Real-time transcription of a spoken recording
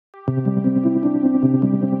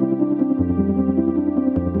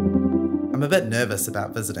I'm a bit nervous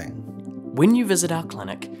about visiting. When you visit our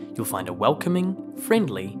clinic, you'll find a welcoming,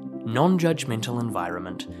 friendly, non-judgmental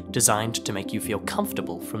environment designed to make you feel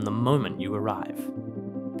comfortable from the moment you arrive.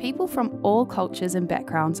 People from all cultures and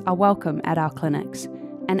backgrounds are welcome at our clinics,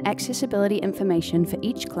 and accessibility information for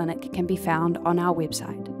each clinic can be found on our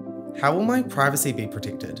website. How will my privacy be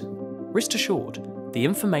protected? Rest assured, the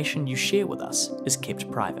information you share with us is kept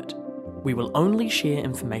private. We will only share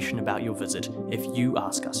information about your visit if you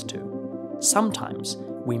ask us to. Sometimes,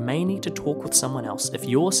 we may need to talk with someone else if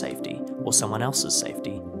your safety or someone else's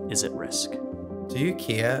safety is at risk. Do you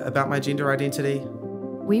care about my gender identity?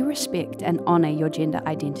 We respect and honour your gender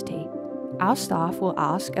identity. Our staff will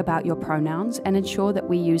ask about your pronouns and ensure that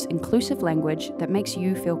we use inclusive language that makes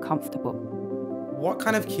you feel comfortable. What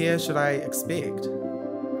kind of care should I expect?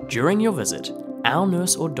 During your visit, our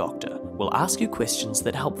nurse or doctor will ask you questions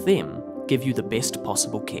that help them give you the best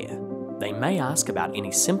possible care. They may ask about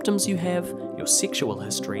any symptoms you have, your sexual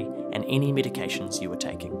history, and any medications you are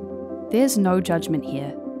taking. There's no judgment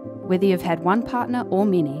here. Whether you've had one partner or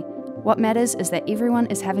many, what matters is that everyone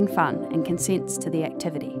is having fun and consents to the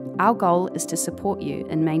activity. Our goal is to support you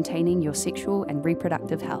in maintaining your sexual and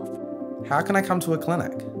reproductive health. How can I come to a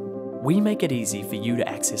clinic? We make it easy for you to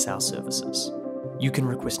access our services. You can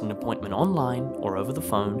request an appointment online or over the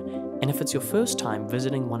phone, and if it's your first time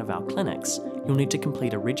visiting one of our clinics, you'll need to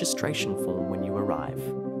complete a registration form when you arrive.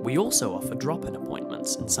 We also offer drop-in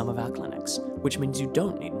appointments in some of our clinics, which means you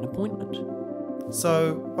don't need an appointment.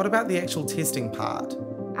 So, what about the actual testing part?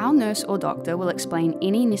 Our nurse or doctor will explain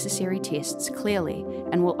any necessary tests clearly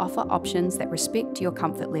and will offer options that respect your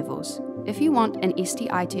comfort levels. If you want an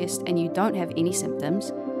STI test and you don't have any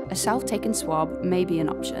symptoms, a self-taken swab may be an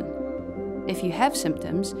option. If you have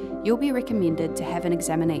symptoms, you'll be recommended to have an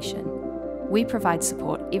examination. We provide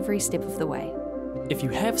support every step of the way. If you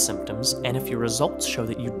have symptoms and if your results show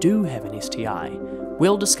that you do have an STI,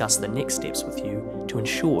 we'll discuss the next steps with you to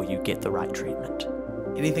ensure you get the right treatment.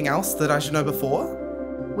 Anything else that I should know before?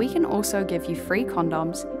 We can also give you free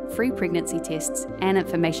condoms, free pregnancy tests, and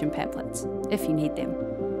information pamphlets, if you need them.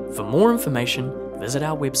 For more information, visit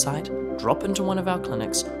our website, drop into one of our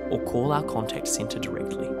clinics, or call our contact centre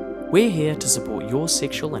directly. We're here to support your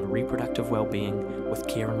sexual and reproductive well-being with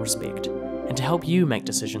care and respect, and to help you make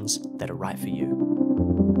decisions that are right for you.